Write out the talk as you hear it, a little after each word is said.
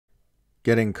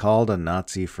Getting called a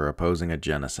Nazi for opposing a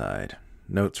genocide.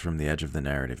 Notes from the edge of the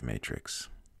narrative matrix.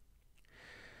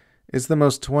 It's the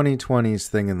most 2020s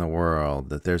thing in the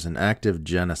world that there's an active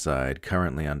genocide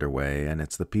currently underway, and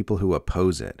it's the people who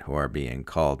oppose it who are being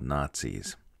called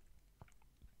Nazis.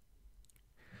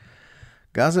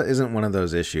 Gaza isn't one of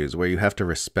those issues where you have to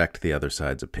respect the other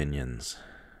side's opinions.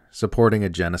 Supporting a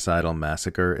genocidal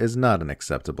massacre is not an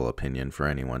acceptable opinion for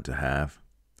anyone to have.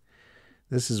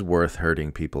 This is worth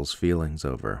hurting people's feelings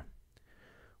over,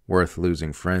 worth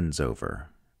losing friends over,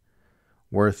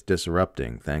 worth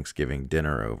disrupting Thanksgiving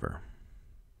dinner over.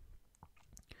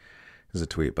 Here's a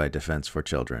tweet by Defense for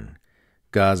Children.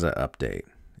 Gaza update.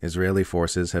 Israeli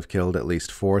forces have killed at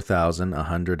least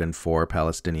 4,104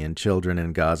 Palestinian children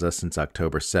in Gaza since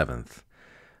October 7th.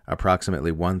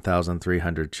 Approximately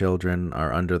 1,300 children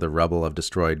are under the rubble of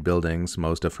destroyed buildings,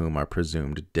 most of whom are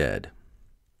presumed dead.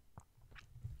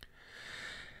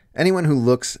 Anyone who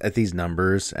looks at these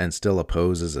numbers and still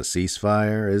opposes a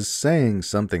ceasefire is saying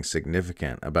something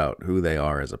significant about who they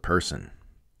are as a person.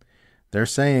 They're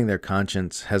saying their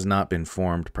conscience has not been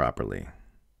formed properly.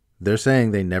 They're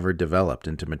saying they never developed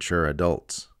into mature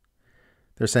adults.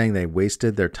 They're saying they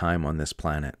wasted their time on this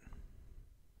planet.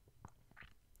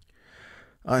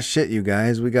 "Oh shit, you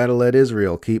guys, we gotta let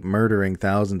Israel keep murdering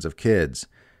thousands of kids."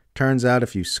 Turns out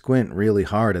if you squint really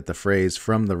hard at the phrase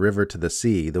 "from the river to the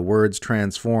sea," the words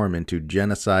transform into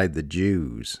 "genocide the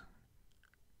Jews."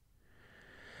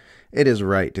 It is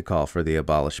right to call for the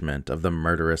abolishment of the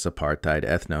murderous apartheid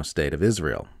ethno-state of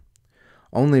Israel.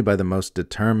 Only by the most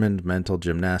determined mental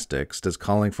gymnastics does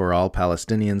calling for all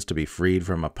Palestinians to be freed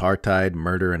from apartheid,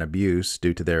 murder, and abuse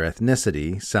due to their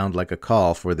ethnicity sound like a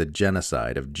call for the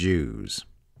genocide of Jews.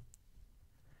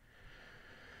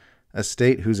 A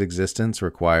state whose existence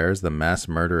requires the mass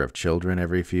murder of children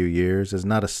every few years is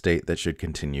not a state that should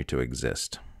continue to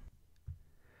exist.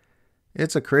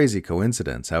 It's a crazy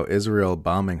coincidence how Israel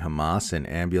bombing Hamas in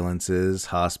ambulances,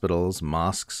 hospitals,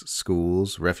 mosques,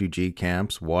 schools, refugee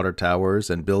camps, water towers,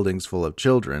 and buildings full of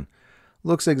children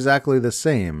looks exactly the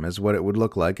same as what it would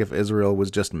look like if Israel was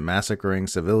just massacring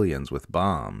civilians with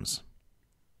bombs.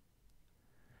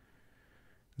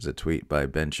 There's a tweet by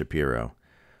Ben Shapiro.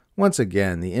 Once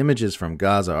again, the images from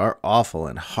Gaza are awful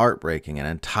and heartbreaking and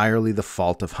entirely the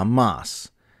fault of Hamas.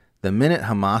 The minute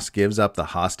Hamas gives up the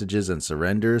hostages and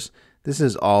surrenders, this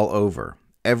is all over.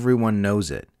 Everyone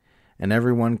knows it. And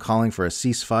everyone calling for a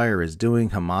ceasefire is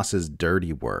doing Hamas's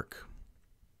dirty work.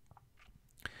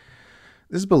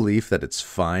 This belief that it's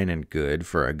fine and good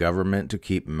for a government to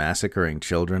keep massacring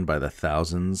children by the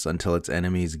thousands until its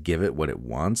enemies give it what it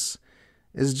wants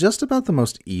is just about the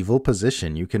most evil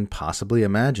position you can possibly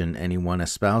imagine anyone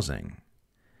espousing.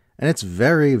 And it's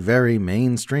very, very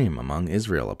mainstream among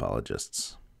Israel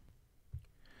apologists.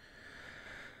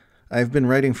 I've been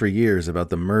writing for years about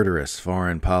the murderous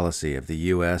foreign policy of the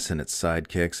US and its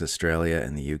sidekicks Australia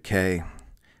and the UK.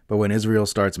 But when Israel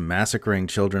starts massacring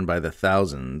children by the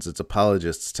thousands, its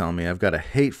apologists tell me I've got a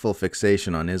hateful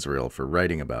fixation on Israel for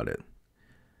writing about it.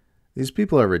 These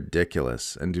people are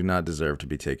ridiculous and do not deserve to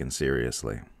be taken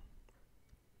seriously.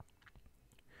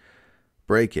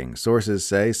 Breaking. Sources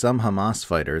say some Hamas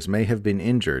fighters may have been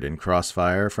injured in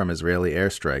crossfire from Israeli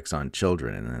airstrikes on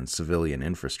children and civilian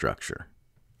infrastructure.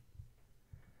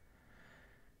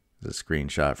 There's a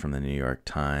screenshot from the New York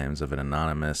Times of an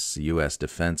anonymous U.S.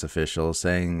 defense official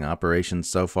saying operations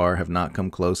so far have not come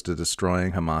close to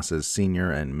destroying Hamas's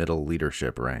senior and middle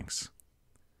leadership ranks.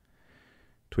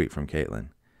 Tweet from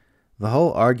Caitlin. The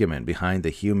whole argument behind the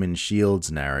human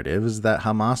shields narrative is that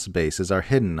Hamas bases are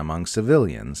hidden among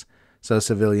civilians, so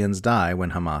civilians die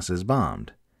when Hamas is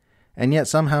bombed. And yet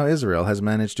somehow Israel has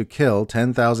managed to kill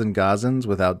 10,000 Gazans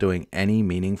without doing any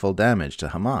meaningful damage to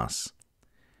Hamas.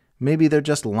 Maybe they're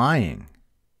just lying.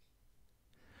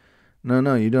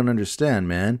 No, you don't understand,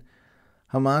 man.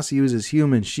 Hamas uses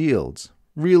human shields.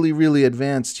 Really, really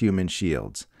advanced human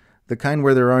shields. The kind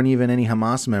where there aren't even any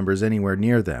Hamas members anywhere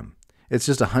near them. It's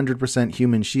just 100%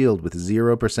 human shield with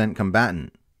 0%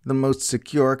 combatant. The most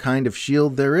secure kind of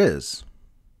shield there is.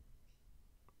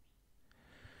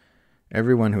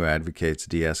 Everyone who advocates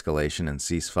de-escalation and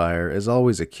ceasefire is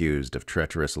always accused of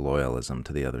treacherous loyalism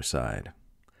to the other side.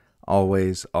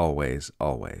 Always, always,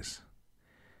 always.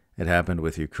 It happened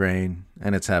with Ukraine,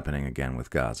 and it's happening again with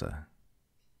Gaza.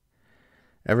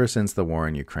 Ever since the war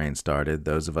in Ukraine started,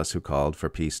 those of us who called for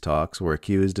peace talks were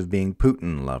accused of being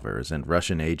Putin lovers and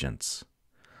Russian agents.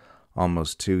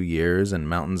 Almost 2 years and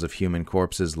mountains of human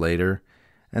corpses later,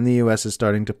 and the U.S. is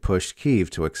starting to push Kyiv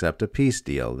to accept a peace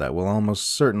deal that will almost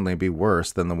certainly be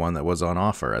worse than the one that was on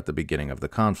offer at the beginning of the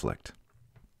conflict.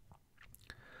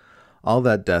 All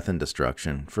that death and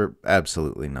destruction for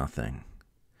absolutely nothing.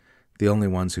 The only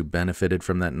ones who benefited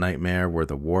from that nightmare were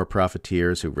the war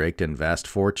profiteers who raked in vast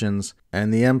fortunes,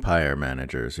 and the empire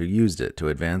managers who used it to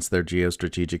advance their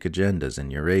geostrategic agendas in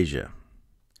Eurasia.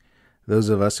 Those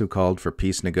of us who called for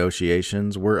peace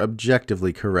negotiations were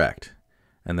objectively correct,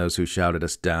 and those who shouted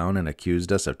us down and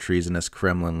accused us of treasonous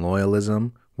Kremlin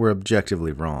loyalism were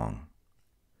objectively wrong.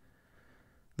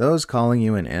 Those calling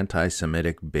you an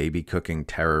anti-Semitic baby-cooking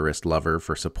terrorist lover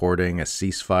for supporting a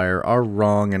ceasefire are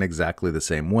wrong in exactly the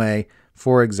same way,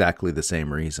 for exactly the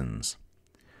same reasons.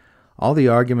 All the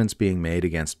arguments being made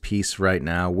against peace right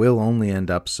now will only end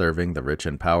up serving the rich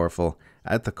and powerful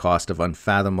at the cost of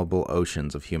unfathomable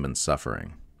oceans of human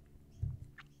suffering.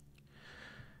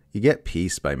 You get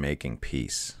peace by making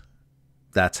peace.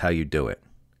 That's how you do it.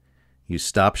 You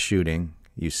stop shooting,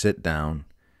 you sit down,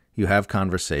 you have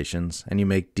conversations, and you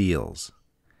make deals.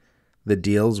 The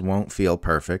deals won't feel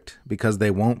perfect, because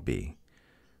they won't be,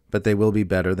 but they will be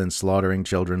better than slaughtering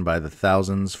children by the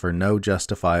thousands for no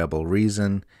justifiable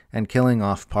reason and killing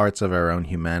off parts of our own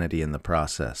humanity in the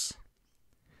process.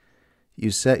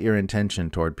 You set your intention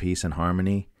toward peace and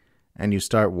harmony, and you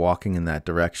start walking in that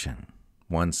direction,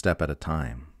 one step at a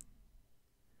time.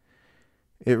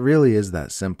 It really is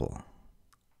that simple.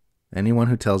 Anyone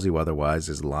who tells you otherwise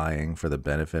is lying for the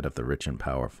benefit of the rich and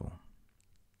powerful.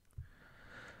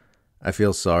 I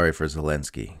feel sorry for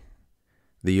Zelensky.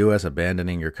 The U.S.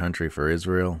 abandoning your country for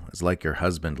Israel is like your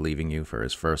husband leaving you for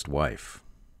his first wife.